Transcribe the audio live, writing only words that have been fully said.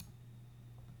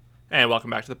And welcome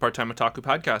back to the Part-Time Otaku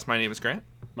Podcast. My name is Grant.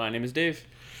 My name is Dave.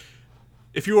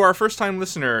 If you are a first-time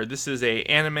listener, this is a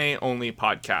anime-only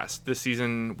podcast. This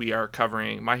season, we are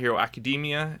covering My Hero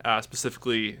Academia,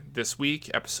 specifically this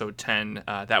week, episode 10,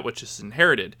 That Which Is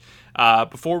Inherited.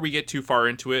 Before we get too far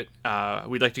into it,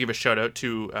 we'd like to give a shout-out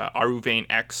to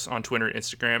AruVaneX on Twitter and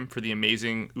Instagram for the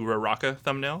amazing Uraraka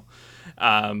thumbnail.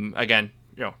 Again,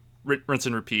 rinse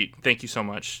and repeat. Thank you so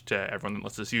much to everyone that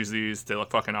lets us use these. They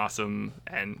look fucking awesome.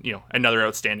 And, another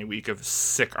outstanding week of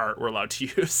sick art we're allowed to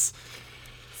use.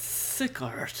 Sick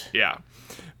art. Yeah.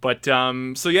 But,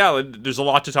 there's a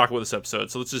lot to talk about this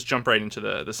episode. So let's just jump right into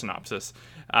the synopsis.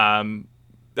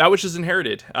 That Which Is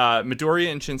Inherited.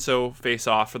 Midoriya and Shinso face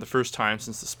off for the first time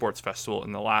since the sports festival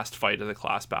in the last fight of the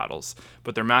class battles.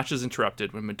 But their match is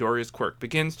interrupted when Midoriya's quirk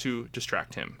begins to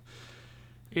distract him.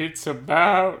 It's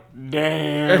about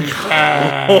damn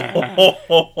time.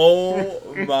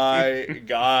 Oh my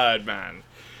god, man.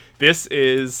 This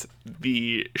is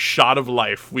the shot of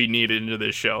life we needed into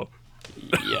this show.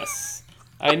 Yes.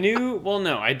 I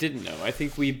didn't know. I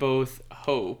think we both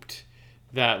hoped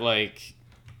that,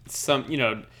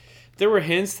 there were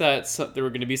hints that there were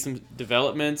going to be some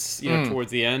developments,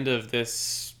 towards the end of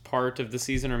this part of the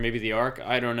season or maybe the arc.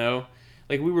 I don't know.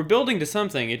 We were building to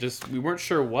something. We weren't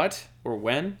sure what or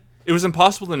when. It was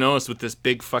impossible to notice with this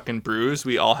big fucking bruise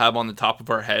we all have on the top of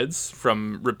our heads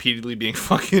from repeatedly being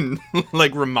fucking,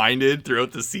 reminded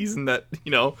throughout the season that,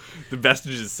 the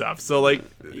vestiges of stuff. So,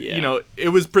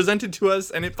 it was presented to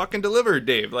us and it fucking delivered,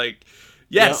 Dave.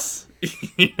 Yes.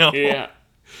 Yep. Yeah.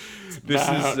 This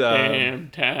is damn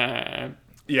time.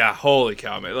 Yeah, holy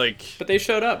cow, man. But they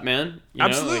showed up, man.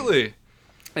 Absolutely.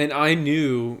 And I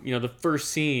knew, the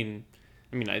first scene.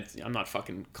 I mean, I'm not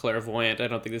fucking clairvoyant. I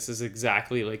don't think this is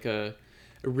exactly a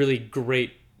really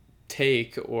great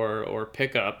take or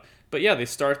pickup. But yeah, they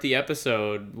start the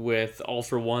episode with All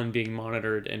For One being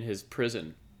monitored in his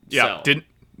prison cell.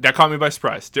 That caught me by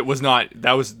surprise. That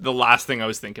was the last thing I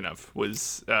was thinking of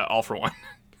was All For One.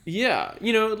 Yeah,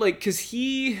 because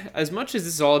he, as much as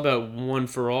this is all about One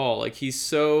For All, he's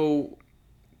so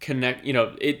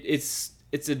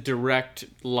it's a direct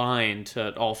line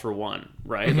to All For One,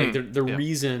 right? Mm-hmm. The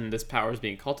reason this power is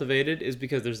being cultivated is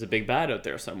because there's a big bad out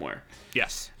there somewhere.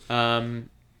 Yes. And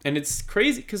it's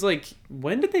crazy because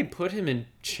when did they put him in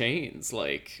chains?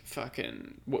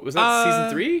 What was that,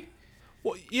 season 3?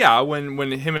 Well, yeah,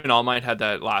 when him and All Might had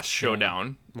that last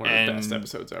showdown. One of the best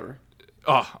episodes ever.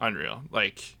 Oh, unreal.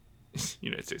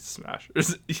 United States of Smash.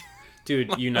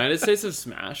 Dude, United States of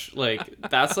Smash,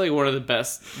 that's one of the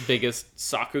best, biggest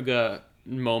Sakuga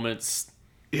moments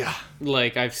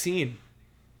I've seen.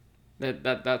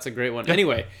 That's a great one. Yeah.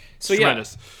 Anyway, so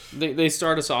tremendous. Yeah, they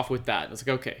start us off with that. It's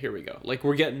okay, here we go.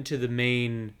 We're getting to the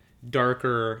main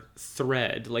darker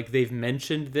thread. They've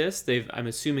mentioned this. I'm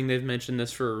assuming they've mentioned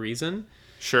this for a reason.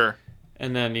 Sure.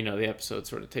 And then, the episode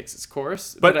sort of takes its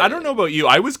course. But I don't know about you.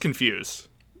 I was confused.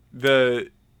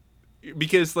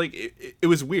 Because it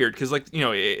was weird because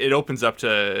it opens up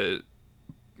to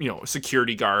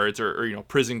security guards or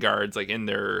prison guards in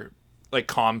their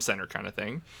comm center kind of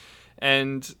thing,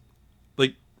 and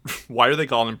why are they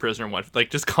calling him prisoner? What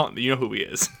just call him, who he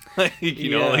is.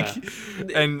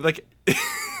 And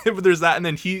but there's that, and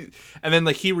then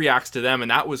he reacts to them, and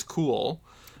that was cool.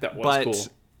 That was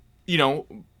cool.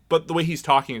 But the way he's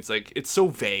talking, it's so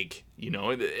vague,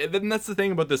 And that's the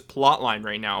thing about this plot line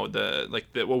right now,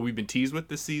 what we've been teased with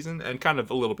this season, and kind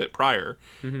of a little bit prior.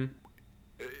 Mm-hmm.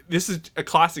 This is a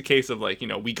classic case of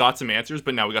we got some answers,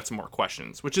 but now we got some more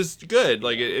questions, which is good.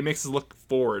 It makes us look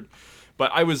forward.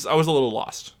 But I was a little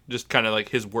lost, just kind of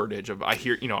his wordage of I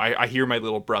hear my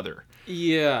little brother.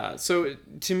 Yeah. So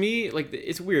to me,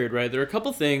 it's weird, right? There are a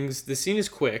couple things. The scene is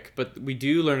quick, but we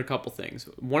do learn a couple things.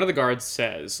 One of the guards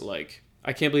says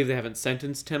I can't believe they haven't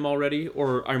sentenced him already,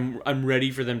 or I'm ready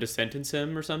for them to sentence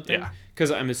him or something. Yeah. Because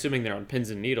I'm assuming they're on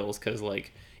pins and needles. Because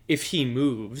if he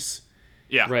moves,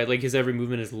 yeah, right, his every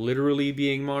movement is literally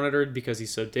being monitored because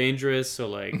he's so dangerous. So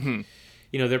mm-hmm.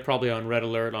 They're probably on red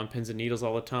alert, on pins and needles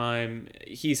all the time.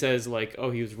 He says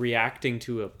he was reacting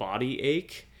to a body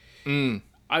ache. Mm.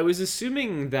 I was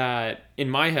assuming that in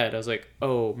my head. I was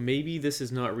oh, maybe this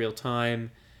is not real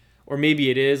time. Or maybe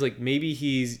it is, maybe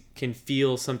he can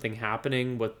feel something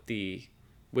happening with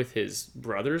his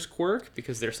brother's quirk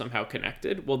because they're somehow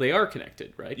connected. Well, they are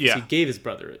connected, right? Yeah. He gave his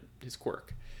brother his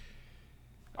quirk.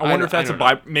 I wonder if that's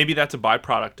maybe that's a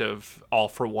byproduct of All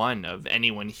For One, of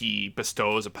anyone he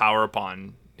bestows a power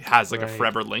upon has a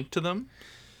forever link to them.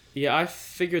 Yeah, I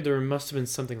figured there must have been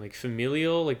something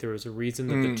familial, there was a reason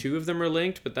that the two of them are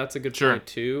linked, but that's a good point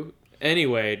too.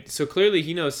 Anyway, so clearly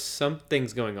he knows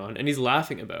something's going on, and he's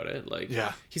laughing about it. Like,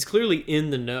 Yeah. he's clearly in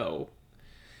the know.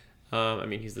 I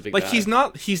mean, he's the big Like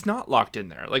bad. he's not locked in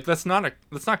there. Like let's not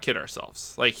kid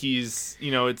ourselves. Like he's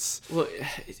it's Well,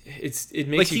 it like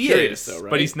makes you he curious, is, though, right?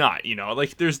 but he's not.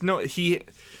 Like there's no he,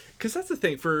 because that's the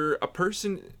thing for a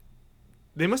person.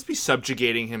 They must be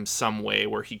subjugating him some way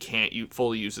where he can't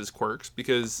fully use his quirks,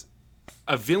 because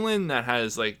a villain that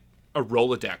has like a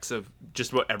Rolodex of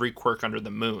just about every quirk under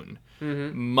the moon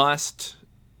must,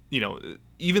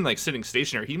 even like sitting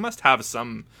stationary, he must have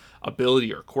some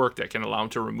ability or quirk that can allow him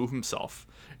to remove himself.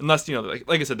 Unless, like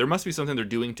I said, there must be something they're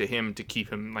doing to him to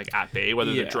keep him like at bay,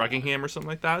 whether they're Yeah. drugging him or something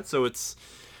like that. So it's,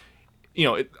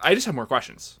 I just have more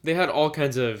questions. They had all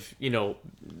kinds of,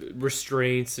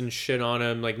 restraints and shit on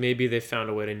him. Like, maybe they found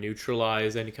a way to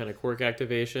neutralize any kind of quirk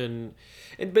activation.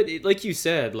 Like you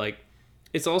said, like,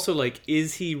 it's also like,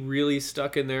 is he really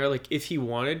stuck in there? Like, if he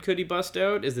wanted, could he bust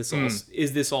out? Is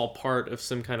this all part of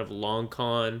some kind of long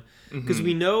con? Because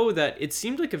we know that it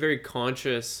seemed like a very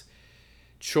conscious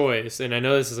choice, and I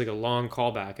know this is like a long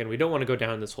callback, and we don't want to go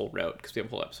down this whole route because we have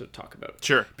a whole episode to talk about.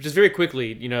 Sure. But just very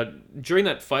quickly, during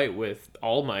that fight with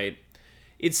All Might,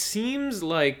 it seems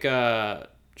like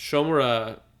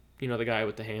Shomura, the guy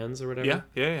with the hands or whatever.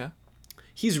 Yeah.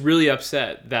 He's really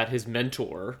upset that his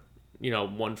mentor,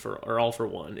 All for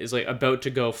One, is like about to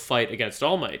go fight against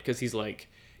All Might, because he's like,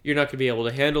 you're not going to be able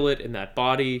to handle it in that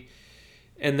body.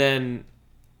 And then,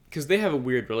 because they have a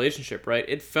weird relationship, right?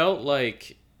 It felt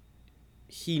like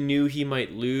he knew he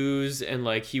might lose, and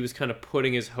like he was kind of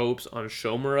putting his hopes on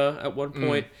Shomura at one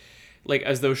point, like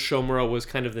as though Shomura was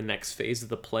kind of the next phase of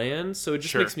the plan. So it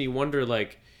just Sure. makes me wonder,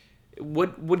 like,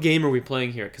 what game are we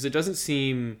playing here? Because it doesn't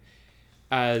seem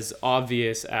as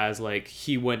obvious as like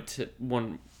he wanted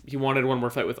one more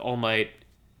fight with All Might,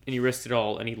 and he risked it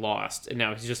all and he lost, and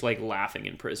now he's just like laughing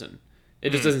in prison.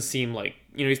 It just doesn't seem like,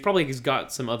 he's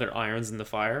got some other irons in the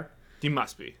fire. He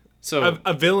must be. So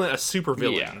A villain, a super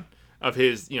villain. Yeah. Of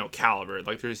his, caliber.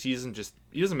 Like he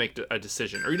doesn't make a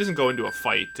decision, or he doesn't go into a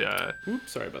fight.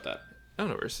 oops, sorry about that. I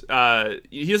don't know.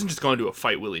 He doesn't just go into a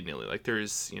fight willy nilly. Like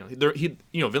there's,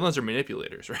 villains are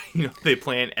manipulators, right? They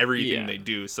plan everything they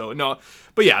do. So no,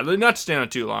 but yeah, not to stand on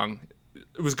too long.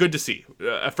 It was good to see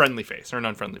a friendly face or an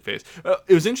unfriendly face.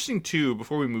 It was interesting too.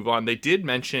 Before we move on, they did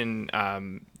mention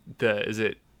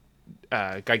Giganta,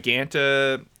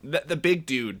 the big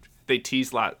dude. They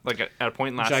teased at a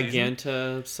point last season.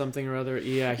 Giganta something or other.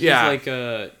 Yeah,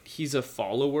 he's a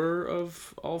follower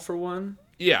of All for One.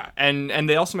 Yeah, and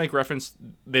they also make reference,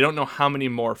 they don't know how many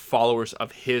more followers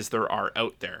of his there are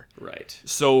out there. Right.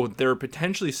 So they're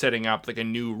potentially setting up like a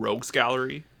new rogues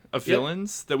gallery of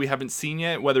villains that we haven't seen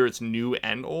yet, whether it's new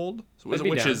and old.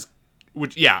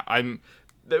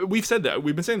 We've said that.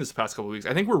 We've been saying this the past couple of weeks.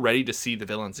 I think we're ready to see the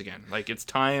villains again. Like, it's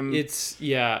time.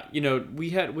 We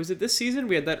had, was it this season?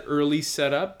 We had that early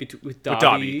setup with Dobby,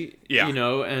 Dobby, yeah.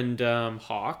 And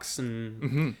Hawks,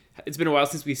 and it's been a while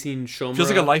since we've seen Shomura. Feels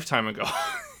like a lifetime ago.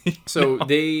 So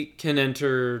they can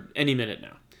enter any minute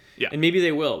now. Yeah. And maybe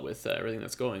they will with everything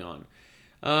that's going on.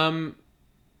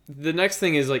 The next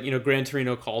thing is, like, Gran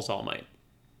Torino calls All Might.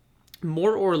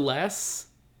 More or less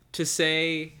to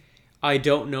say, I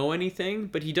don't know anything,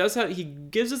 but he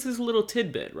gives us this little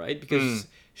tidbit, right? Because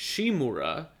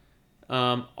Shimura,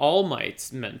 All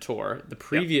Might's mentor, the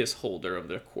previous holder of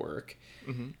the quirk,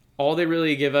 all they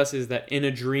really give us is that in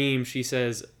a dream, she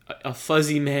says, a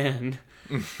fuzzy man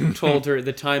told her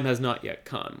the time has not yet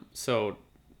come. So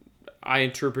I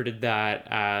interpreted that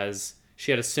as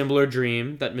she had a similar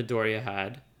dream that Midoriya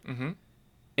had.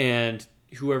 And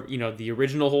whoever, the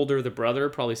original holder, the brother,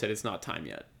 probably said it's not time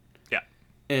yet. Yeah.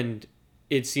 And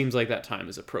it seems like that time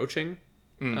is approaching.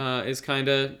 Is kind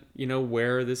of,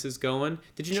 where this is going.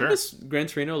 Did you notice Gran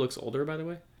Torino looks older, by the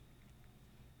way?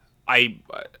 I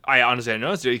honestly, I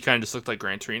noticed he kind of just looked like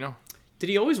Gran Torino. Did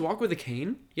he always walk with a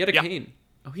cane? He had a cane.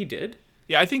 Oh, he did?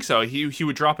 Yeah, I think so. He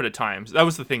would drop it at times. That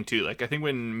was the thing too. Like, I think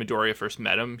when Midoriya first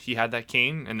met him, he had that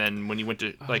cane, and then when he went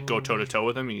to go toe to toe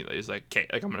with him, he was like, "Okay,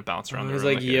 like I'm gonna bounce around the room." He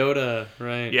was like Yoda,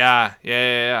 right?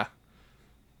 Yeah.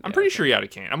 I'm pretty sure he had a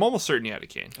cane. I'm almost certain he had a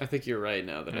cane. I think you're right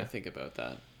now that I think about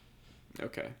that.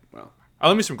 Okay, well. I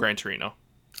love me some Gran Torino.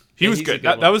 He was good.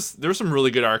 There were some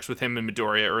really good arcs with him and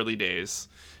Midoriya early days.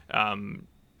 He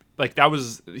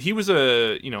was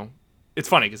a, it's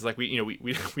funny because like we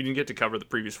didn't get to cover the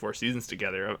previous 4 seasons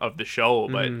together of the show,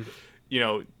 but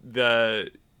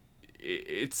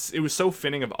it was so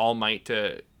fitting of All Might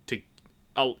to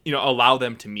allow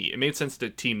them to meet. It made sense to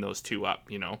team those two up.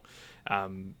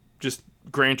 Just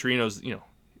Gran Torino's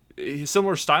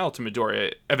similar style to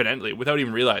Midoriya, evidently, without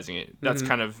even realizing it. That's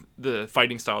kind of the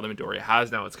fighting style that Midoriya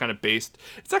has now. It's kind of based.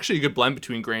 It's actually a good blend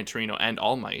between Gran Torino and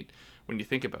All Might when you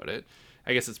think about it.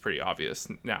 I guess it's pretty obvious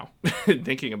now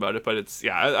thinking about it, but it's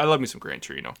I love me some Gran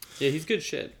Torino. Yeah, he's good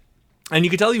shit. And you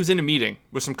could tell he was in a meeting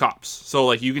with some cops. So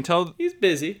like you can tell he's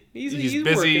busy. He's busy.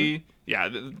 working. Yeah,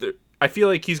 I feel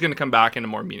like he's going to come back in a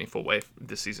more meaningful way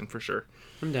this season for sure.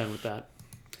 I'm down with that.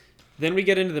 Then we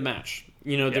get into the match.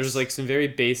 There's like some very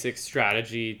basic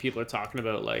strategy. People are talking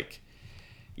about like,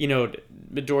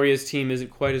 Midoriya's team isn't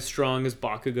quite as strong as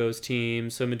Bakugo's team,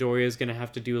 so Midoriya is going to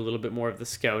have to do a little bit more of the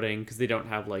scouting because they don't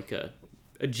have like a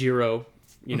Jiro,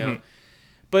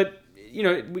 But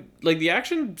like the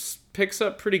action picks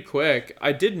up pretty quick.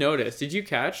 I did notice. Did you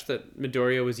catch that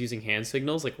Midoriya was using hand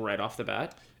signals like right off the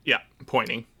bat? Yeah,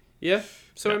 pointing. Yeah.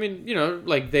 So I mean,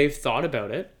 like they've thought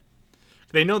about it.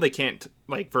 They know they can't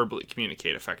like verbally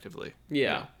communicate effectively.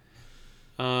 Yeah.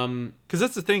 Because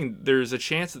that's the thing. There's a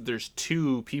chance that there's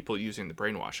two people using the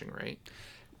brainwashing, right?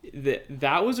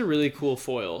 That was a really cool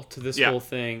foil to this whole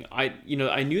thing. I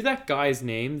knew that guy's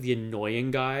name, the annoying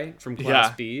guy from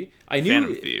Class B. I knew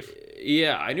Phantom Thief.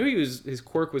 Yeah, I knew his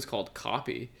quirk was called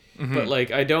Copy, but like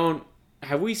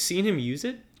have we seen him use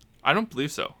it? I don't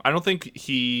believe so. I don't think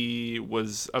he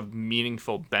was of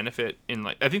meaningful benefit in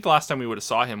like. I think the last time we would have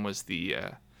saw him was the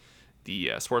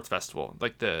sports festival,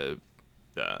 like the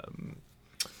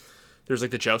there's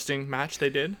like the jousting match they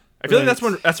did. I feel like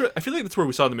that's where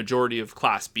we saw the majority of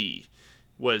Class B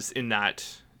was in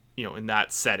that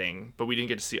setting, but we didn't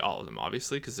get to see all of them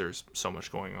obviously because there's so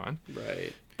much going on.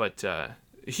 Right. But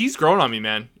he's grown on me,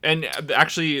 man. And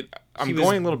actually, I'm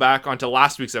going a little back onto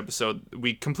last week's episode.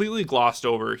 We completely glossed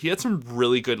over. He had some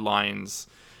really good lines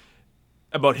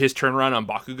about his turnaround on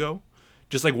Bakugo.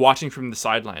 Just like watching from the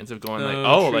sidelines of going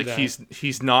like,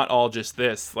 he's not all just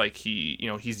this. Like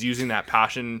he's using that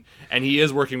passion and he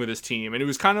is working with his team. And it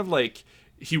was kind of like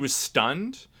he was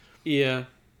stunned. Yeah.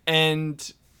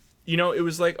 And it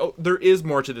was like, oh, there is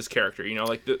more to this character.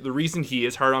 Like the reason he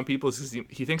is hard on people is because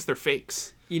he thinks they're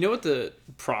fakes. You know what the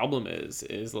problem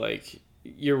is like,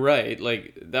 you're right.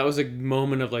 Like that was a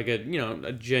moment of like a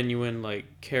genuine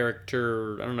like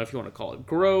character. I don't know if you want to call it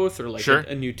growth or like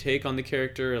a new take on the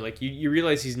character. Like you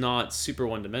realize he's not super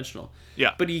one dimensional.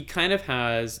 Yeah. But he kind of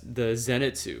has the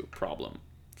Zenitsu problem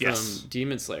from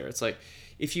Demon Slayer. It's like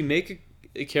if you make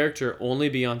a character only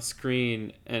be on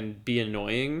screen and be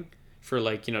annoying for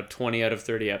like 20 out of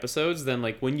 30 episodes, then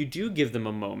like when you do give them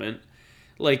a moment,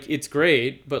 like it's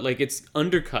great, but like it's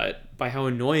undercut by how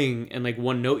annoying and like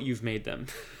one note you've made them.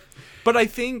 But I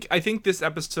think this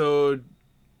episode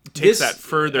takes that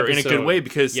further in a good way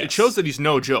because it shows that he's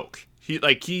no joke.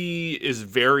 He is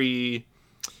very,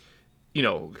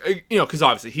 because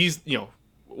obviously he's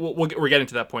we're getting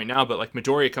to that point now, but like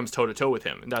Midoriya comes toe to toe with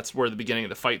him, and that's where the beginning of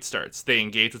the fight starts. They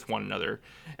engage with one another,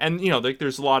 and like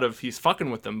there's a lot of he's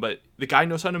fucking with them, but the guy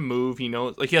knows how to move. He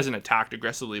knows like he hasn't attacked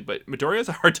aggressively, but Midoriya has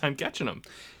a hard time catching him.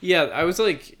 Yeah, I was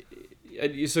like,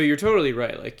 so you're totally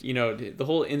right. Like the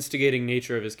whole instigating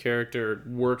nature of his character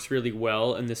works really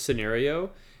well in this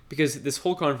scenario because this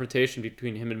whole confrontation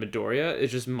between him and Midoriya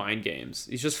is just mind games.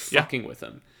 He's just fucking with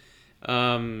him.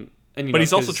 But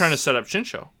he's also trying to set up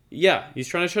Shinsho. Yeah, he's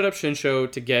trying to shut up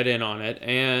Shinsho to get in on it,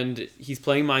 and he's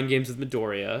playing mind games with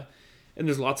Midoriya, and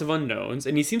there's lots of unknowns,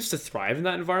 and he seems to thrive in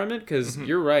that environment, because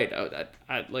you're right,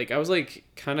 I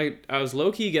was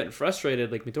low-key getting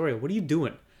frustrated, like, Midoriya, what are you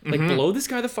doing? Like, blow this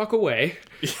guy the fuck away.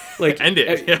 Like, end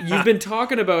it. Yeah. You've been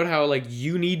talking about how, like,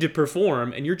 you need to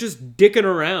perform, and you're just dicking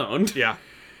around. Yeah.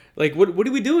 Like, what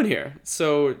are we doing here?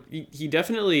 So, he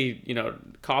definitely,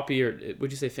 Copy, or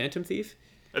would you say Phantom Thief?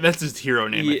 That's his hero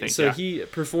name, I think. So he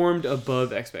performed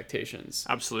above expectations.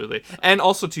 Absolutely. And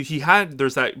also, too,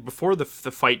 there's that, before the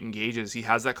fight engages, he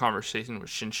has that conversation with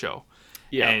Shinsho.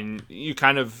 Yeah. And you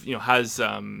kind of, has,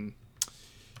 it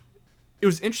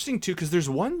was interesting, too, because there's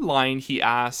one line he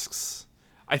asks,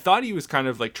 I thought he was kind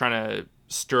of, like, trying to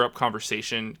stir up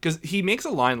conversation, because he makes a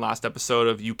line last episode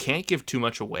of, you can't give too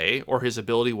much away, or his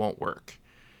ability won't work.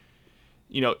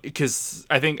 Because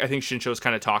I think Shinsho's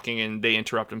kind of talking and they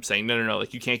interrupt him saying, no,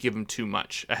 like you can't give him too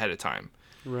much ahead of time.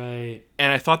 Right.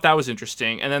 And I thought that was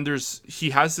interesting. And then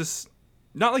he has this,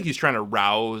 not like he's trying to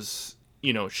rouse,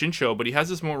 Shinsho, but he has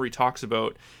this moment where he talks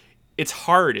about, it's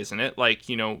hard, isn't it? Like,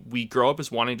 we grow up as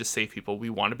wanting to save people. We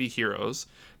want to be heroes,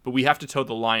 but we have to toe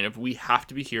the line of we have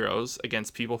to be heroes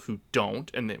against people who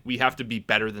don't, and that we have to be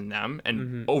better than them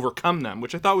and overcome them,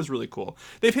 which I thought was really cool.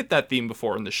 They've hit that theme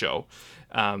before in the show.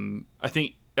 I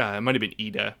think it might have been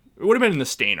Ida. It would have been in the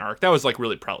Stain arc. That was like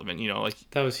really prevalent, like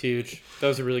that was huge. That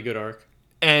was a really good arc.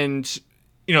 And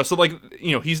So like,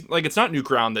 he's like, it's not new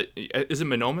ground. That is it.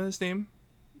 Monoma his name.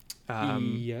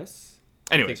 Yes.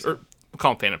 Anyways, so. or we'll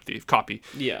call him Phantom Thief. Copy.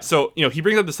 Yeah. So he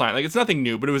brings up this line. Like, it's nothing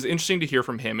new, but it was interesting to hear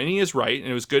from him, and he is right, and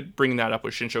it was good bringing that up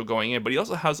with Shinsho going in. But he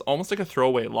also has almost like a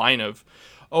throwaway line of,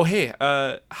 "Oh hey,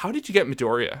 how did you get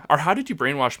Midoriya, or how did you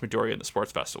brainwash Midoriya at the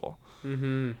sports festival?"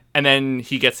 Mm-hmm. And then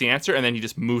he gets the answer, and then he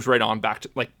just moves right on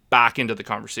back into the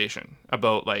conversation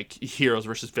about like heroes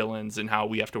versus villains and how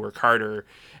we have to work harder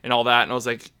and all that. And I was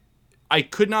like, I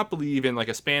could not believe in like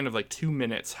a span of like 2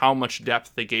 minutes how much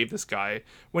depth they gave this guy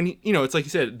when he, it's like you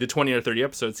said, the 20 or 30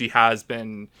 episodes he has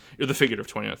been, or the figure of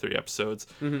 20 or 30 episodes,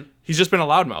 he's just been a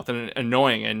loudmouth and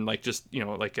annoying and like just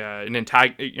like an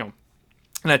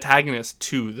antagonist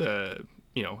to the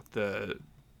the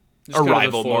Just a kind of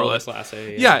rival, the more or foil of less. Class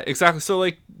A. Yeah, exactly. So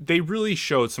like they really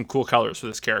showed some cool colors for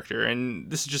this character, and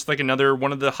this is just like another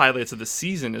one of the highlights of the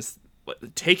season is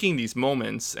taking these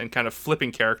moments and kind of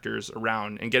flipping characters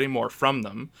around and getting more from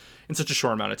them in such a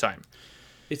short amount of time.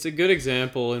 It's a good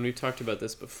example, and we've talked about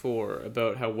this before,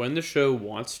 about how when the show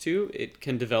wants to, it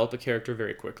can develop a character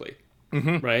very quickly.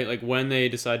 Mm-hmm. Right? Like when they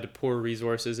decide to pour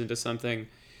resources into something,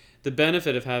 the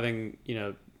benefit of having,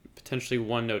 potentially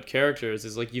one-note characters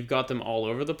is like you've got them all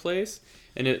over the place,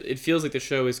 and it feels like the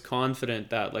show is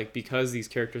confident that like because these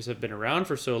characters have been around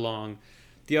for so long,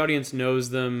 the audience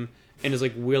knows them and is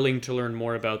like willing to learn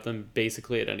more about them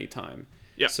basically at any time.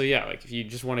 Yeah. So yeah, like if you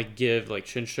just want to give like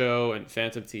Shinsho and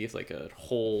Phantom Thief like a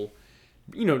whole,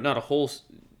 not a whole,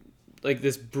 like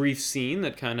this brief scene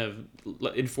that kind of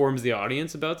informs the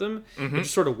audience about them, it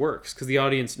just sort of works because the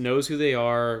audience knows who they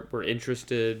are, we're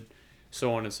interested,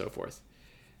 so on and so forth.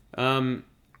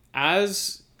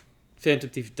 As Phantom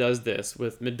Thief does this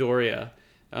with Midoriya,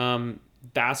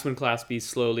 that's when Class B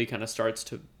slowly kind of starts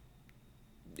to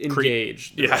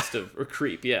engage the rest of, or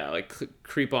creep,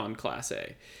 creep on Class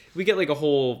A. We get like a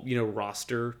whole,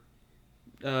 roster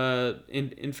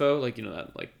info, like,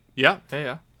 that, like... Yeah.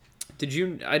 I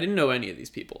didn't know any of these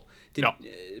people. No.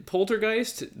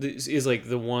 Poltergeist is like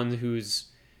the one who's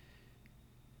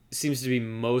seems to be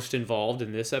most involved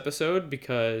in this episode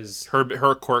because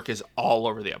her quirk is all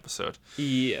over the episode.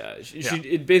 Yeah,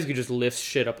 it basically just lifts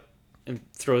shit up and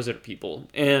throws it at people,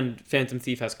 and Phantom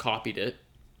Thief has copied it.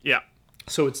 Yeah.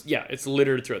 So it's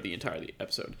littered throughout the entire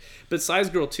episode. But Size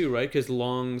Girl too, right? Because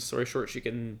long story short, she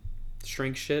can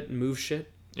shrink shit and move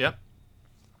shit. Yep.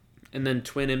 And then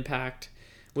Twin Impact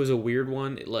was a weird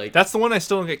one. That's the one I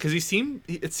still don't get because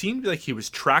it seemed like he was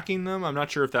tracking them. I'm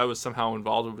not sure if that was somehow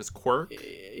involved with his quirk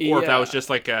or if that was just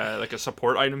like a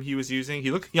support item he was using.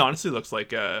 He honestly looks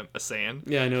like a Saiyan.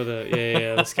 Yeah, I know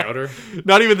the Scouter.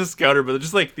 Not even the Scouter, but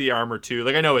just like the armor too.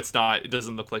 Like I know it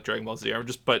doesn't look like Dragon Ball Z armor,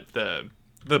 but the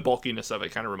bulkiness of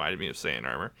it kind of reminded me of Saiyan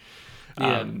armor.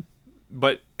 Yeah.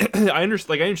 But I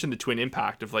understand the Twin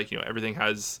Impact of like everything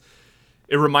has.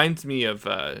 It reminds me of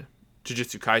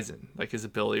Jujutsu Kaisen, like his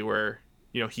ability where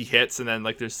he hits and then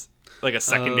like there's like a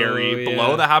secondary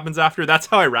blow that happens after. That's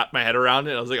how I wrapped my head around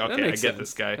it. I was like, okay, I get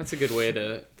this guy. That's a good way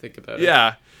to think about it.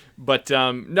 Yeah, but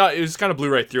no, it just kind of blew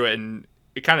right through it, and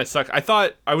it kind of sucked.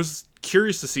 I was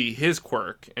curious to see his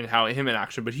quirk and how him in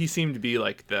action, but he seemed to be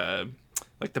like the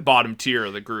bottom tier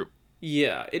of the group.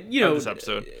 Yeah, this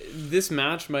episode. This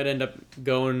match might end up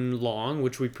going long,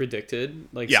 which we predicted,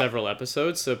 several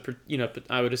episodes. So,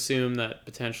 I would assume that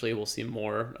potentially we'll see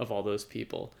more of all those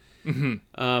people.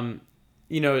 Mm-hmm.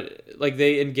 Like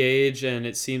they engage, and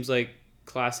it seems like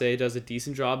Class A does a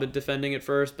decent job at defending at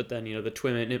first, but then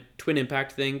the twin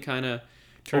impact thing kind of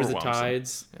turns the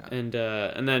tides, and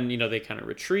then they kind of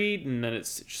retreat, and then it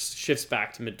shifts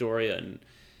back to Midoriya and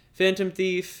Phantom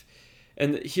Thief.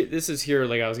 And this is here,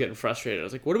 like, I was getting frustrated. I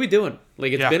was like, what are we doing?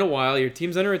 Like, it's been a while. Your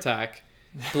team's under attack.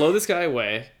 Blow this guy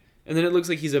away. And then it looks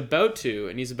like he's about to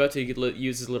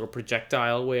use his little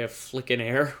projectile way of flicking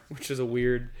air, which is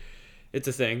it's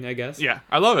a thing, I guess. Yeah,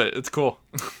 I love it. It's cool.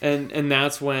 and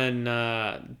that's when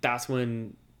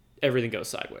everything goes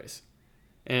sideways.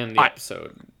 And the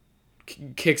episode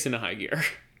kicks into high gear.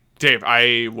 Dave,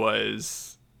 I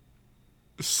was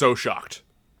so shocked.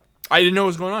 I didn't know what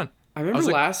was going on. I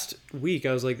remember last week,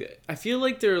 I was like, I feel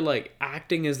like they're like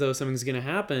acting as though something's going to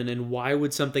happen, and why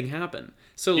would something happen?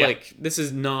 So like, this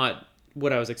is not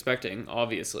what I was expecting,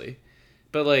 obviously,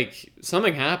 but like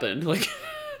something happened. Like,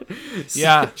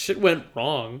 shit went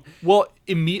wrong. Well,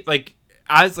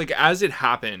 as it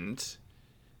happened,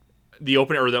 the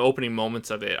opening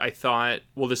moments of it, I thought,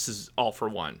 well, this is all for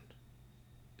one.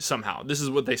 Somehow, this is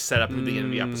what they set up at the beginning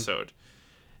of the episode,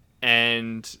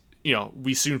 and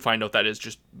we soon find out that is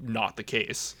just not the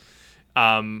case.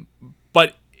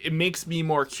 But it makes me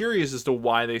more curious as to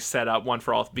why they set up One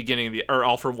for All at the beginning of or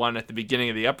All for One at the beginning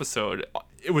of the episode.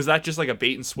 Was that just like a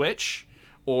bait and switch,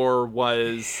 or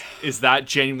is that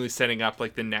genuinely setting up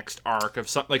like the next arc of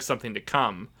something to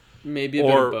come? Maybe a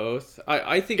bit of both.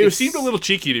 I think it seemed a little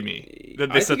cheeky to me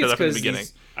that they set that up in the beginning.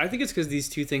 I think it's because these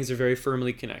two things are very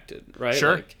firmly connected, right?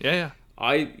 Sure. Like, yeah.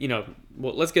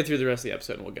 Well, let's get through the rest of the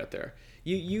episode and we'll get there.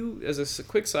 You as a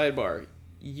quick sidebar,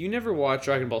 you never watched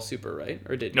Dragon Ball Super, right?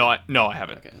 Or did you? No, I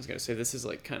haven't. Okay, I was gonna say this is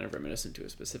like kind of reminiscent to a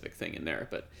specific thing in there,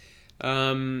 but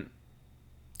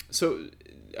so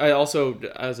I also,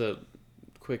 as a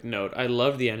quick note, I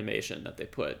love the animation that they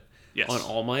put on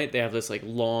All Might. They have this like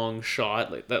long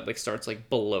shot like that starts like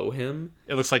below him.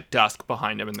 It looks like dusk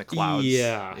behind him in the clouds.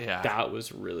 Yeah. That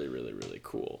was really, really, really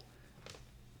cool.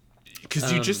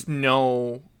 Because you just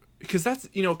know, because that's,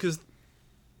 because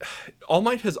All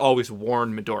Might has always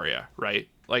warned Midoriya, right?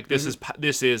 Like this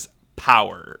is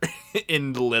power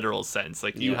in the literal sense.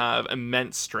 Like you have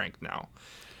immense strength now,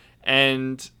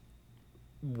 and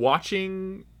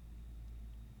watching,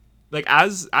 like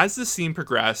as the scene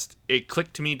progressed, it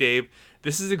clicked to me, Dave.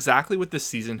 This is exactly what this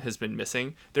season has been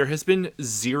missing. There has been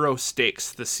zero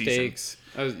stakes this season.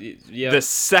 The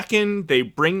second they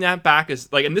bring that back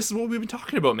is like, and this is what we've been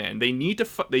talking about, man. They needed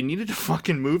to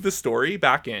fucking move the story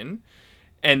back in.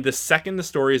 And the second the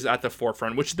story is at the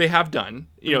forefront, which they have done,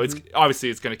 it's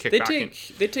obviously it's going to kick back in.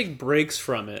 They take breaks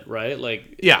from it, right?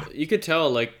 Like, yeah, you could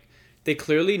tell, like, they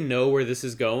clearly know where this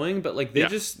is going, but like they're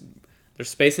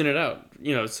spacing it out,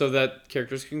 so that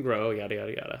characters can grow, yada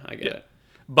yada yada. I get it.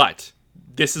 But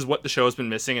this is what the show has been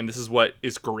missing, and this is what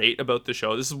is great about the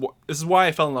show. This is why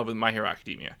I fell in love with My Hero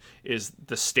Academia, is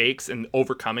the stakes and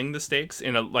overcoming the stakes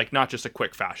in a, like, not just a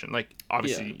quick fashion. Like,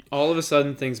 obviously, all of a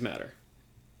sudden things matter.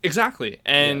 Exactly.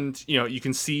 And, you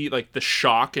can see, like, the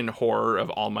shock and horror of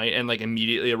All Might and, like,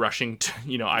 immediately rushing to,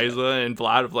 Aiza and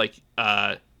Vlad of, like,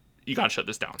 you gotta shut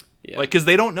this down. Yeah. Like, because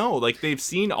they don't know. Like, they've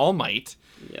seen All Might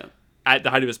at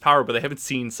the height of his power, but they haven't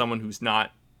seen someone who's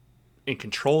not in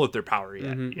control of their power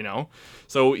yet,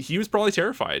 So he was probably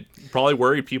terrified, probably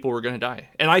worried people were going to die.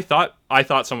 And I thought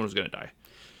someone was going to die.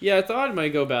 Yeah, I thought it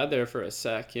might go bad there for a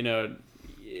sec,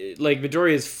 like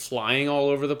Midoriya is flying all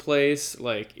over the place,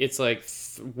 like it's like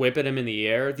whipping him in the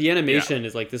air. The animation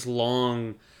is like this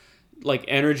long, like,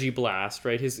 energy blast,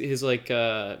 right? His like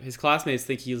his classmates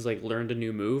think he's like learned a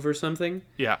new move or something.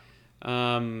 Yeah.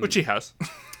 Which he has.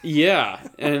 Yeah,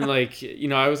 and like,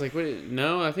 I was like, wait,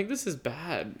 no, I think this is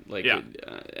bad. Like,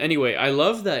 anyway, I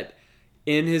love that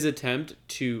in his attempt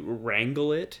to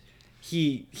wrangle it,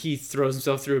 he throws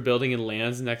himself through a building and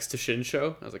lands next to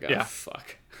Shinsho. I was like,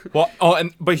 fuck. Well,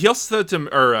 but he also said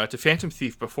to Phantom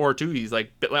Thief before too. He's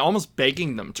like almost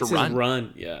begging them to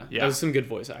run. Yeah. That was some good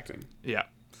voice acting. Yeah.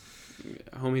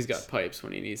 Homie's got pipes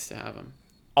when he needs to have them.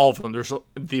 All of them. There's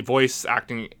the voice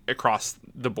acting across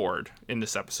the board in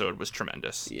this episode was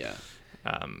tremendous. Yeah.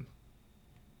 Really,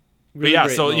 but yeah,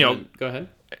 so moment. Go ahead.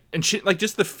 And like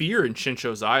just the fear in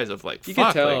Shinsho's eyes of like, you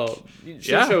fuck, could tell. Like,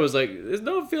 Shinsho was like, "This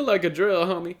don't feel like a drill,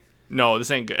 homie." No,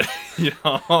 this ain't good. Like,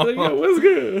 yo, what's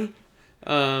good?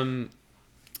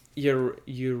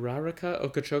 Uraraka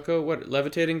Okachoko, what,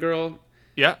 levitating girl?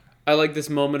 Yeah. I like this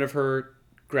moment of her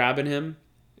grabbing him.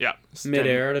 Yeah.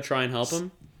 Midair to try and help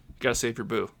him. You gotta save your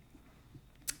boo.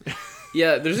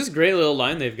 Yeah, there's this great little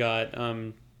line they've got,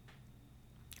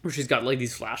 where she's got like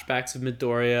these flashbacks of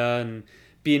Midoriya and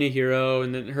being a hero,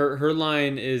 and then her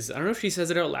line is, I don't know if she says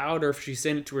it out loud or if she's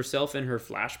saying it to herself in her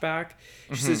flashback.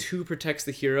 She says, "Who protects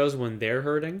the heroes when they're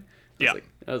hurting?" I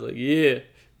was like, yeah,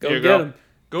 go get him.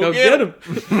 Go get him.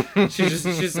 she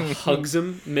just hugs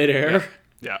him midair.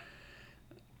 Yeah.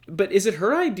 But is it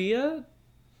her idea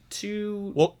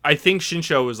to... Well, I think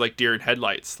Shinsho was like deer in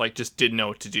headlights, like just didn't know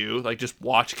what to do, like just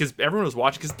watch, because everyone was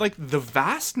watching, because like the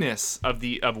vastness of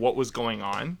what was going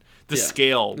on, the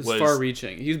scale was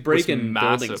far-reaching. He was breaking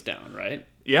buildings down, right?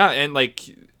 Yeah, and like,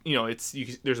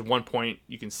 there's one point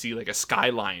you can see like a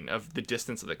skyline of the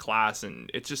distance of the class, and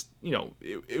it's just,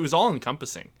 it was all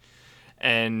encompassing.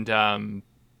 And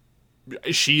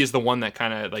she is the one that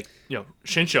kind of like,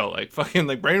 Shinsho, like fucking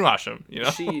like brainwash him,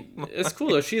 It's cool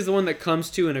though. She's the one that comes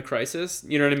to in a crisis.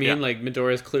 You know what I mean? Yeah. Like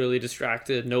Midoriya's clearly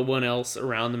distracted. No one else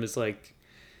around them is like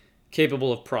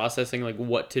capable of processing like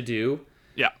what to do.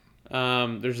 Yeah.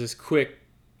 There's this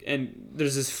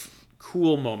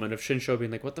cool moment of Shinsho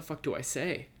being like, "What the fuck do I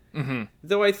say?" Mm-hmm.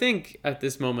 Though I think at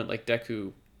this moment, like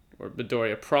Deku or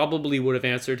Midoriya probably would have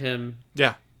answered him.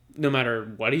 Yeah. No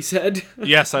matter what he said.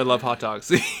 Yes, I love hot dogs.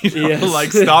 Yes.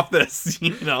 Like, stop this.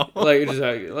 Like, just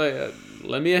like,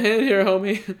 lend me a hand here,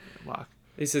 homie. Wow.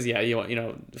 He says, "Yeah, you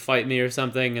want, fight me or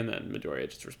something," and then Midoriya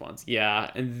just responds, "Yeah,"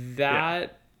 and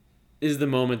that is the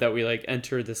moment that we like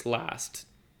enter this last,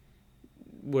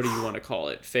 what do you want to call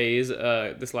it, phase,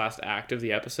 this last act of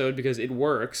the episode, because it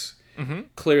works. Mm-hmm.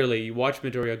 Clearly, you watch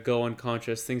Midoriya go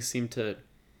unconscious, things seem to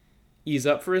ease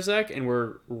up for a sec, and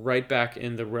we're right back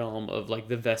in the realm of like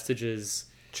the vestiges,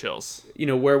 Chills.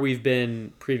 where we've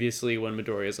been previously when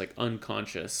Midoriya is like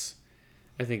unconscious.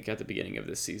 I think at the beginning of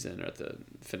this season or at the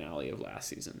finale of last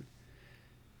season.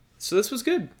 So this was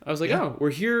good. I was like, oh,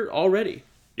 we're here already.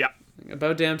 Yeah.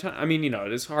 About damn time. I mean,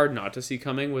 it is hard not to see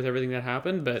coming with everything that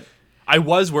happened, but I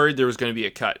was worried there was going to be a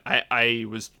cut. I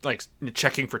was like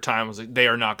checking for time. I was like, they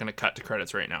are not going to cut to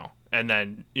credits right now. And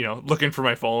then, looking for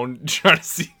my phone, trying to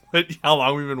see how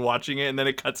long we've been watching it. And then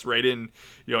it cuts right in,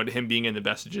 to him being in the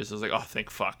vestiges. I was like, oh, thank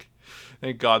fuck.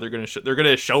 Thank God they're going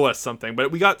to show us something.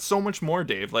 But we got so much more,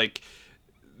 Dave. Like,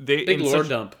 big lore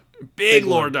dump. Big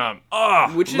lore dump.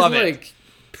 Oh, which is love like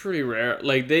pretty rare.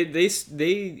 Like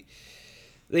they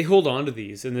hold on to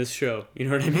these in this show. You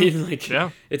know what I mean? Like,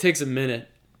 it takes a minute.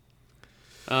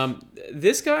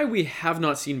 This guy we have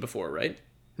not seen before, right?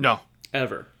 No.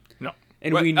 Ever. No.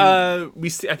 And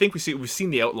we've seen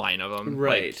the outline of him,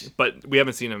 right? But we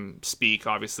haven't seen him speak.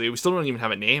 Obviously, we still don't even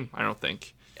have a name. I don't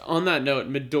think. On that note,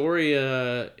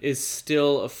 Midoriya is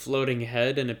still a floating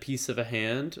head and a piece of a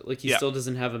hand. Like, he still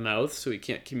doesn't have a mouth, so he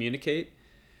can't communicate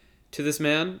to this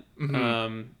man.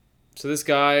 Mm-hmm. So this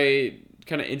guy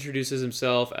kind of introduces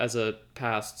himself as a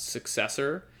past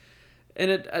successor. And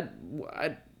at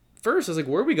first, I was like,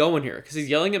 where are we going here? Because he's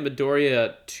yelling at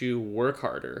Midoriya to work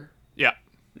harder. Yeah.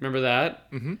 Remember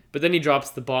that? Mm-hmm. But then he drops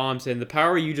the bomb saying, the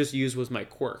power you just used was my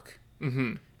quirk.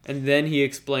 Mm-hmm. And then he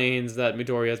explains that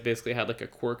Midoriya has basically had like a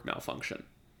quirk malfunction.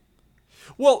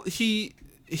 Well, he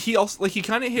also, like, he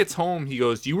kind of hits home. He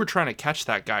goes, you were trying to catch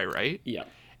that guy, right? Yeah.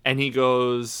 And he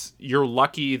goes, you're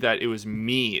lucky that it was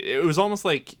me. It was almost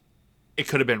like it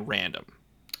could have been random.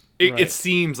 It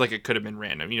seems like it could have been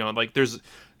random. Like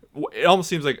it almost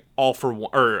seems like all for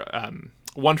one, or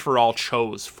one for all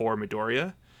chose for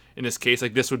Midoriya. In this case,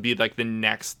 like, this would be like the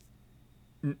next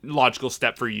logical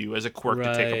step for you as a quirk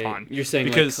to take upon. You're saying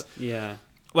because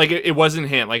like it wasn't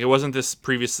him, like it wasn't this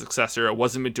previous successor, it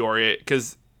wasn't Midoriya,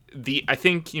 because I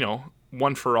think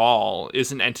one for all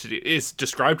is an entity, is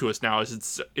described to us now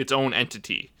as its own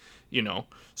entity,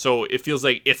 so it feels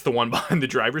like it's the one behind the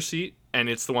driver's seat, and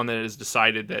it's the one that has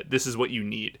decided that this is what you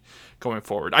need going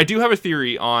forward. I do have a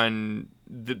theory on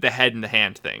the head and the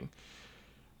hand thing.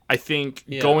 I think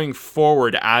going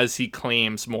forward, as he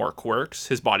claims more quirks,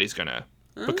 his body's gonna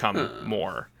become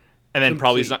more, and then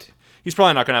probably he's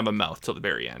probably not gonna have a mouth till the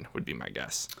very end, would be my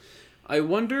guess. I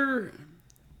wonder,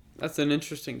 that's an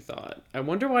interesting thought. I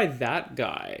wonder why that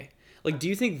guy, like, do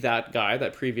you think that guy,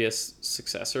 that previous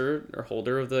successor or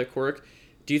holder of the quirk,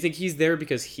 do you think he's there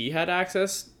because he had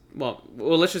access? Well,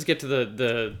 let's just get to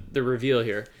the reveal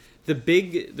here. The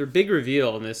big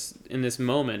reveal in this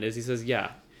moment is he says,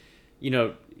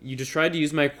 you just tried to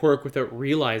use my quirk without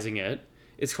realizing it.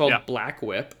 It's called Black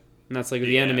Whip. And that's like,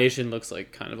 the animation looks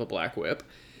like kind of a black whip.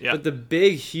 Yeah. But the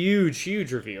big, huge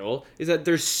reveal is that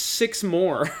there's 6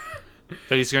 more.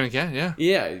 That he's going to get, yeah.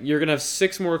 Yeah, you're going to have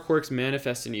 6 more quirks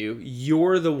manifest in you.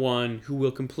 You're the one who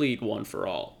will complete One for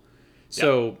All.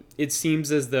 So it seems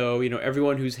as though,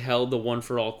 everyone who's held the One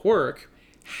for All quirk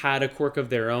had a quirk of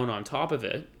their own on top of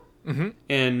it. Mm-hmm.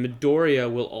 And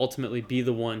Midoriya will ultimately be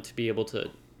the one to be able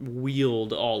to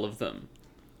wield all of them.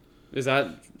 Does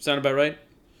that sound about right?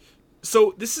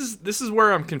 So this is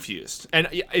where I'm confused, and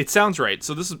it sounds right.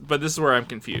 So this is where I'm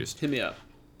confused. Hit me up.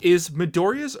 Is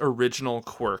Midoriya's original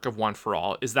quirk of One for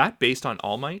All, is that based on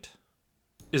All Might?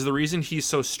 Is the reason he's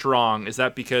so strong, is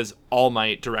that because All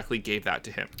Might directly gave that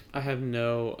to him?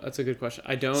 That's a good question.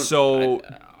 I don't. So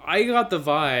I got the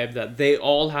vibe that they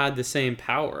all had the same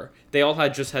power. They all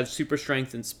had super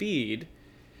strength and speed,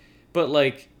 but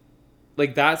like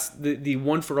that's the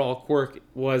One for All quirk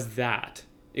was that.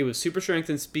 It was super strength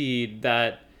and speed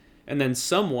and then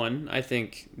someone, I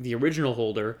think the original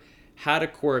holder, had a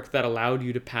quirk that allowed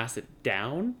you to pass it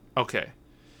down. Okay.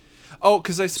 Oh,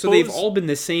 because I suppose... So they've all been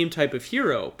the same type of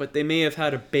hero, but they may have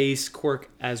had a base quirk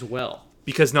as well.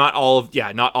 Because not all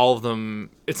of them...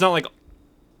 It's not like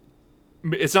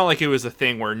it was a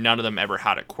thing where none of them ever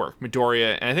had a quirk.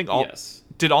 Midoriya, and I think Yes.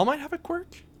 Did All Might have a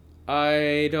quirk?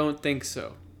 I don't think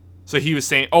so. So he was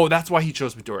saying, that's why he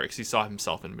chose Midoriya, because he saw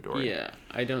himself in Midoriya. Yeah,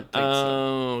 I don't think so.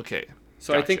 Oh, okay.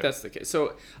 So gotcha. I think that's the case.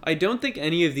 So I don't think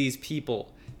any of these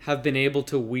people have been able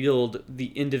to wield the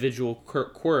individual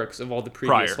quirks of all the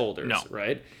previous holders,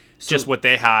 right? just what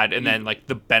they had, and then like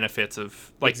the benefits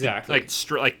of like Exactly.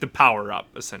 like the power up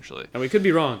essentially. And we could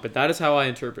be wrong, but that is how I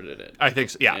interpreted it. I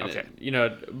think so. Yeah. And Okay. you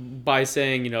know, by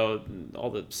saying, you know, all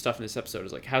the stuff in this episode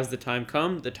is like, has the time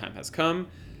come? The time has come.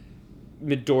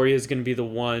 Midoriya is going to be the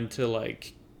one to,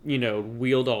 like, you know,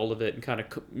 wield all of it and kind of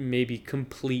maybe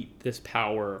complete this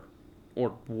power or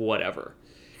whatever.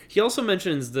 He also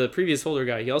mentions, the previous holder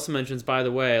guy, he also mentions, by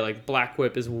the way, like, Black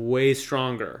Whip is way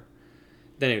stronger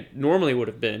than it normally would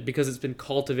have been because it's been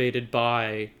cultivated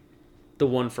by the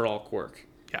One for All quirk.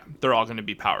 Yeah, they're all going to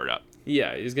be powered up.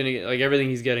 Yeah, he's going to get, like, everything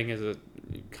he's getting is a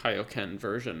Kaioken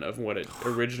version of what it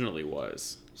originally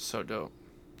was. So dope.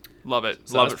 Love it.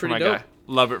 So Love that's it for my pretty dope. guy.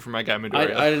 Love it for my guy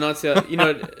Midoriya. I did not see that. You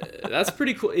know, that's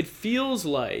pretty cool. It feels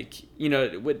like, you know,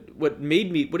 what it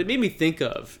made me think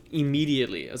of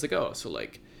immediately. I was like, oh, so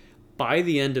like by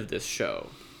the end of this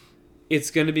show,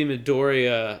 it's going to be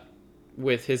Midoriya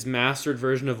with his mastered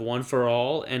version of One for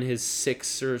All and his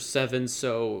 6 or 7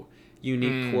 so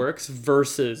unique quirks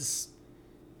versus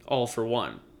All for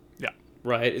One. Yeah.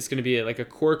 Right? It's going to be like a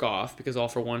quirk off because All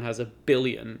for One has 1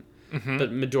 billion. Mm-hmm.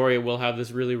 But Midoriya will have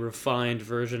this really refined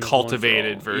version,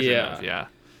 Cultivated of One for All. version of, yeah.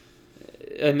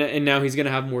 And now he's gonna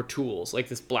have more tools. Like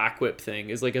this Black Whip thing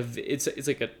is like it's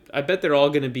like a. I bet they're all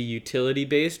gonna be utility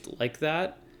based like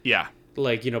that. Yeah.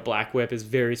 Like, you know, Black Whip is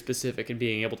very specific in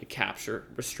being able to capture,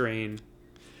 restrain.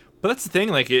 But that's the thing,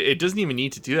 like, it doesn't even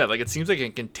need to do that. Like, it seems like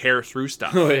it can tear through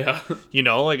stuff. Oh yeah. You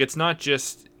know, like, it's not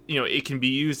just, you know, it can be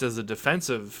used as a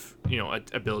defensive, you know,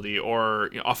 ability or,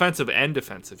 you know, offensive and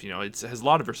defensive. You know, it has a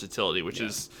lot of versatility, which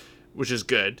is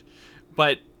good.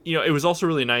 But, you know, it was also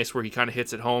really nice where he kind of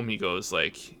hits it home. He goes,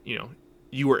 like, you know,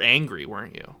 you were angry,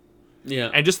 weren't you? Yeah.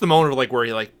 And just the moment of, like, where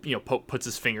he, like, you know, puts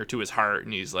his finger to his heart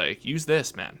and he's like, use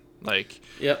this, man. Like,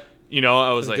 Yep. you know,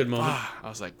 I was like, good moment. I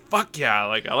was like, fuck yeah,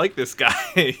 like, I like this guy,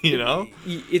 you know?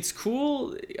 It's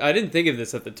cool. I didn't think of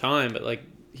this at the time, but like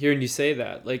hearing you say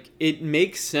that, like it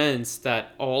makes sense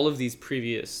that all of these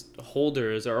previous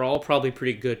holders are all probably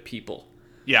pretty good people.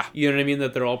 Yeah. You know what I mean?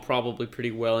 That they're all probably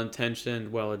pretty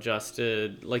well-intentioned,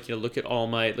 well-adjusted. Like, you know, look at All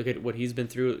Might, look at what he's been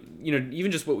through. You know,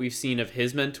 even just what we've seen of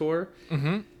his mentor,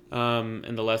 and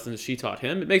the lessons she taught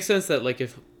him. It makes sense that, like,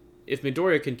 if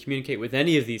Midoriya can communicate with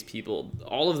any of these people,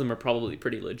 all of them are probably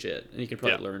pretty legit, and you can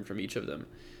probably learn from each of them.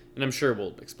 And I'm sure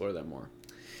we'll explore that more.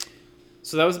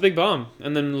 So that was a big bomb.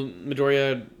 And then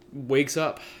Midoriya wakes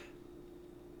up.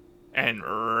 And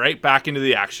right back into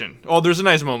the action. Oh, there's a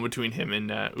nice moment between him and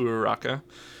Uraraka.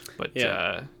 But, you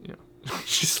know,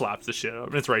 she slaps the shit out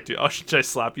of him. It's right, too. Oh, should I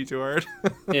slap you too hard?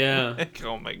 Yeah. Like,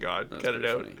 oh, my God. That's Cut it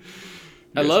out. funny.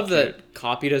 I love that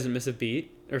Copy doesn't miss a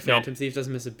beat, or Phantom Thief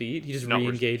doesn't miss a beat. He just No,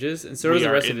 re-engages, and so does the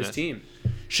rest of his team.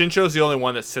 Shinsho's the only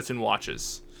one that sits and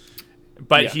watches.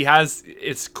 But he has...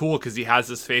 It's cool because he has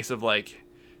this face of, like...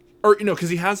 Or, you know, because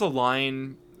he has a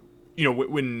line... You know,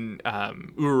 when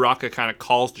Uraraka kind of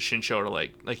calls to Shinsho to,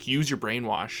 like use your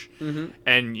brainwash. Mm-hmm.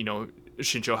 And, you know,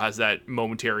 Shinsho has that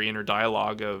momentary inner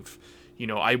dialogue of, you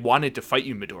know, I wanted to fight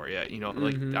you, Midoriya. You know,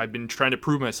 like, I've been trying to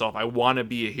prove myself. I want to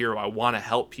be a hero. I want to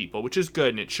help people, which is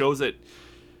good. And it shows that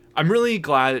I'm really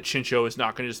glad that Shinsho is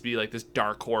not going to just be, like, this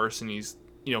dark horse and he's,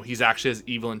 you know, he's actually has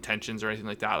evil intentions or anything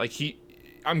like that. Like,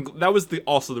 that was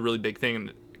also the really big thing.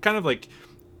 And kind of, like,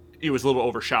 it was a little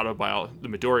overshadowed by all the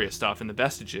Midoriya stuff and the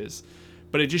vestiges,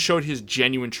 but it just showed his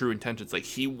genuine, true intentions. Like,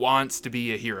 he wants to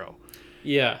be a hero.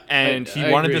 Yeah. And he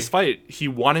wanted this fight. He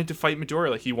wanted to fight Midoriya.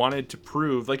 Like, he wanted to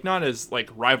prove, like, not as, like,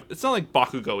 rival. It's not like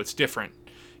Bakugo. It's different.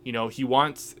 You know, he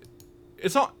wants,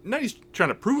 it's not he's trying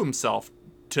to prove himself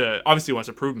obviously he wants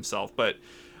to prove himself, but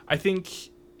I think,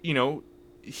 you know,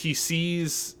 he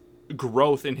sees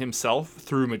growth in himself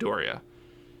through Midoriya.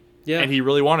 Yeah. And he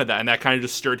really wanted that. And that kind of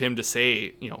just stirred him to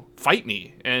say, you know, fight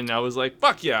me. And I was like,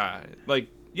 fuck yeah. Like,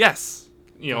 yes.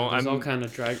 You know, there's all kinds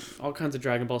of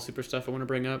Dragon Ball Super stuff I want to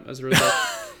bring up as a result.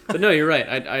 But no, you're right.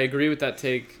 I agree with that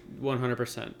take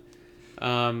 100%.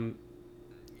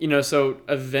 You know, so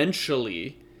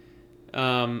eventually,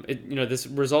 this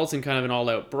results in kind of an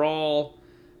all-out brawl.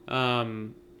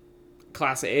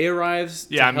 Class A arrives.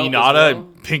 Yeah, Minata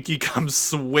and Pinky comes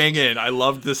swinging. I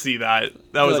loved to see that.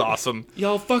 That was awesome.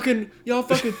 Y'all fucking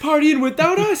partying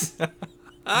without us?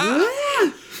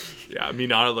 Yeah,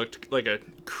 Minata looked like a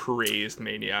crazed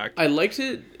maniac. I liked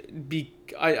it.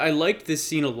 I liked this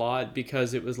scene a lot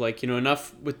because it was like, you know,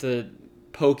 enough with the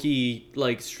pokey,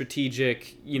 like,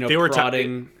 strategic, you know,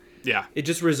 prodding. Yeah. It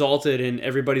just resulted in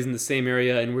everybody's in the same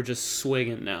area and we're just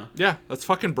swinging now. Yeah, let's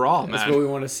fucking brawl, man. That's what we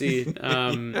want to see.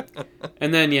 And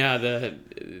then, yeah,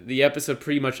 the episode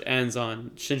pretty much ends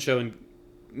on Shinsho and,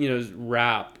 you know,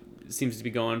 rap seems to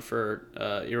be going for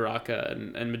Uraraka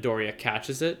and Midoriya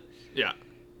catches it. Yeah.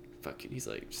 fucking, he's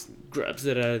like, just grabs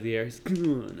it out of the air. He's like,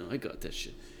 oh, no, I got that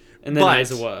shit. And then But-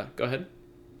 Aizawa, go ahead.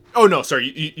 Oh no,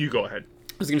 sorry, you go ahead.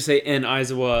 I was going to say, and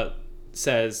Aizawa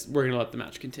says, we're going to let the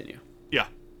match continue. Yeah,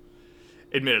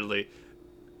 admittedly.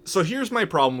 So here's my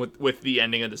problem with the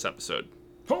ending of this episode.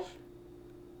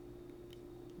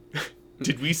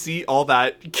 Did we see all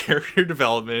that character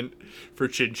development for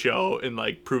Chincho and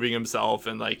like proving himself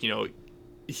and like, you know,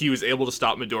 he was able to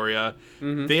stop Midoriya?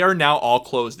 Mm-hmm. They are now all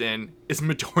closed in. Is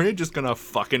Midoriya just gonna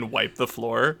fucking wipe the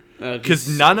floor? That'd be Because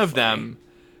so none of funny. them,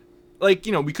 like,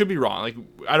 you know, we could be wrong. Like,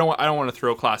 I don't want to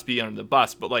throw Class B under the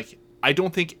bus, but like, I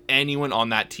don't think anyone on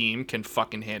that team can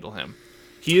fucking handle him.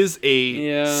 He is a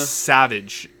Yeah.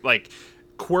 savage. Like,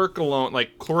 Quirk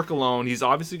alone, he's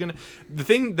obviously gonna. The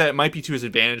thing that might be to his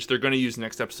advantage, they're gonna use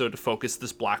next episode to focus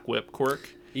this Black Whip Quirk,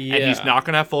 and he's Yeah. not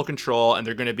gonna have full control, and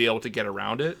they're gonna be able to get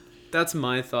around it. That's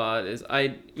my thought. Is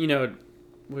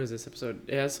what is this episode?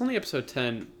 Yeah, it's only episode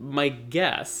 10. My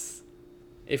guess,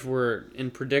 if we're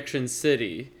in Prediction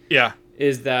City, Yeah,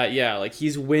 is that like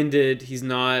he's winded, he's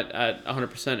not at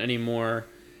 100% anymore,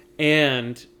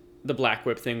 and the Black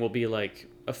Whip thing will be like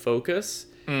a focus.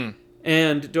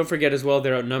 And don't forget as well,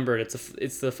 they're outnumbered.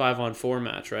 It's the 5-on-4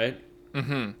 match, right?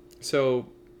 Mm-hmm. So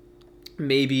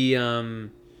maybe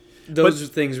those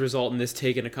things result in this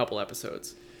taking a couple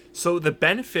episodes. So the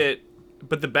benefit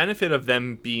of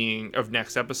them being of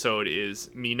next episode is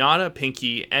Minata,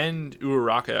 Pinky, and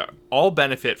Uraraka all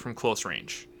benefit from close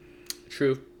range.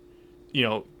 True. You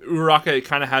know, Uraraka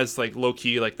kind of has like low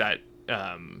key like that.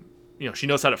 You know, she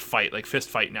knows how to fight, like fist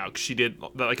fight now, because she did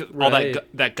like all Right.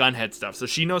 that gunhead stuff. So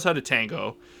she knows how to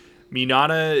tango.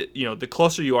 Minata, you know, the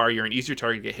closer you are, you're an easier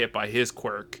target to get hit by his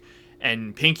quirk.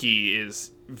 And Pinky is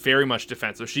very much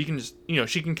defensive. She can just, you know,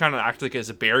 she can kind of act like as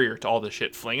a barrier to all the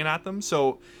shit flinging at them.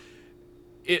 So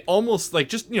it almost like,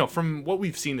 just, you know, from what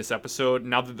we've seen this episode,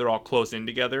 now that they're all closed in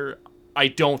together, I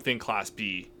don't think Class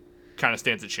B kind of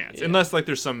stands a chance. Yeah. Unless like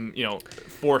there's some, you know,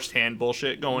 forced hand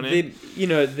bullshit going in.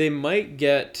 They might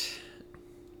get,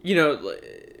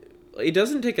 it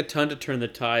doesn't take a ton to turn the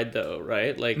tide though,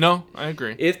 right? Like, No, I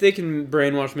agree. if they can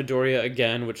brainwash Midoriya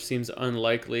again, which seems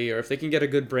unlikely, or if they can get a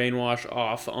good brainwash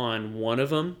off on one of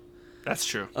them, That's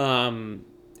true.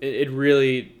 it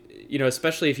really,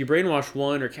 especially if you brainwash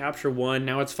one or capture one,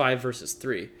 now it's 5 versus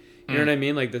 3. You know what I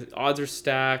mean? Like, the odds are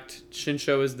stacked.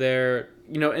 Shinsho is there.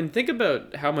 And think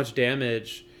about how much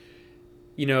damage,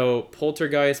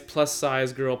 Poltergeist plus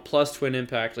Size Girl plus Twin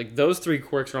Impact, like, those 3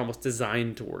 quirks are almost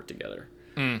designed to work together.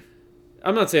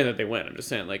 I'm not saying that they win. I'm just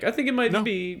saying, like, I think it might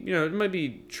be, it might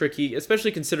be tricky,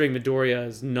 especially considering Midoriya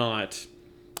is not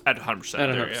At 100%. at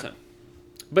 100%. There, yeah.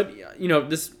 But,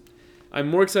 I'm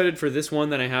more excited for this one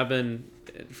than I have been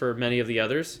for many of the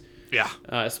others. Yeah.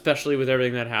 Especially with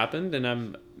everything that happened, and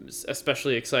I'm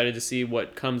especially excited to see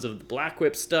what comes of the Black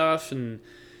Whip stuff and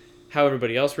how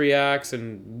everybody else reacts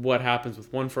and what happens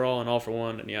with One for All and All for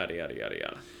One and yada yada yada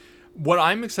yada. What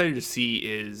I'm excited to see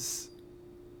is,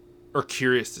 or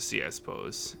curious to see, I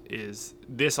suppose, is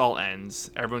this all ends,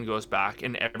 everyone goes back,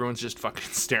 and everyone's just fucking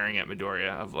staring at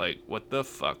Midoriya of like, what the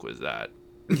fuck was that?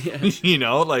 Yeah.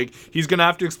 Like, he's gonna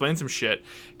have to explain some shit,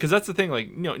 because that's the thing,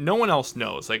 like, no one else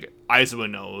knows. Like, Aizawa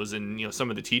knows, and some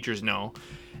of the teachers know,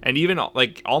 and even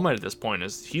like All Might at this point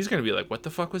he's gonna be like, what the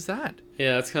fuck was that?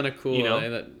 Yeah, that's kind of cool.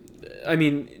 I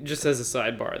mean, just as a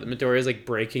sidebar, the Midoriya is like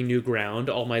breaking new ground.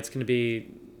 All Might's gonna be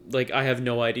like, I have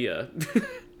no idea.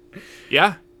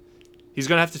 Yeah, he's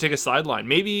gonna have to take a sideline.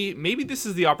 Maybe this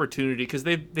is the opportunity, because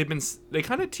they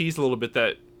kind of teased a little bit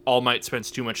that All Might spends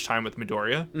too much time with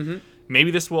Midoriya. Mm-hmm. Maybe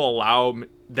this will allow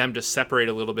them to separate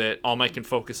a little bit. All Might can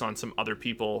focus on some other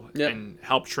people and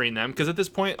help train them, because at this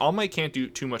point, All Might can't do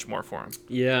too much more for him.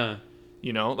 Yeah.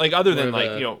 Like, other than Or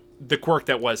like the- the quirk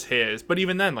that was his. But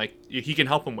even then, like, he can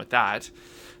help him with that.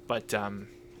 But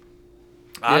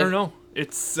I don't know.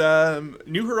 It's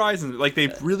New Horizons. Like,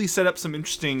 they've really set up some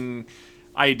interesting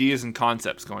ideas and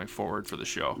concepts going forward for the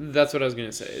show. That's what I was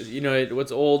gonna say. Is,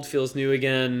 what's old feels new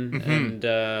again, Mm-hmm. and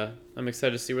I'm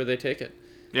excited to see where they take it.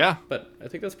 Yeah, But I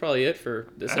think that's probably it for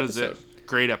this that is episode. it.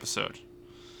 Great episode.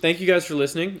 Thank you guys for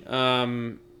listening.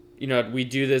 We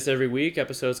do this every week.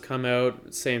 Episodes come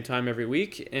out same time every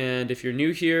week. And if you're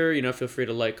new here, feel free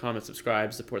to like, comment,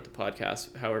 subscribe, support the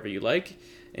podcast however you like.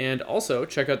 And also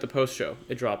check out the post show.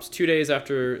 It drops 2 days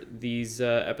after these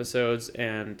episodes,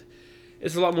 and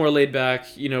it's a lot more laid back.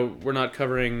 We're not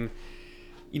covering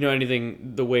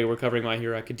anything the way we're covering My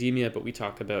Hero Academia, but we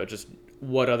talk about just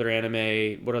what other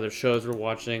anime, what other shows we're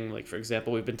watching. Like, for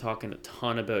example, we've been talking a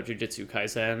ton about Jujutsu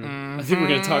Kaisen. I think we're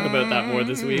going to talk about that more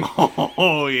this week.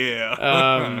 Oh,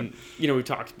 yeah. We've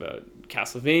talked about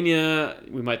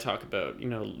Castlevania. We might talk about,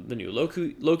 the new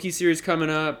Loki series coming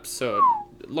up. So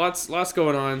lots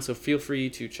going on. So feel free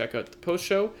to check out the post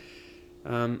show.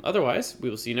 Otherwise, we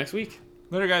will see you next week.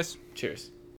 Later, guys. Cheers.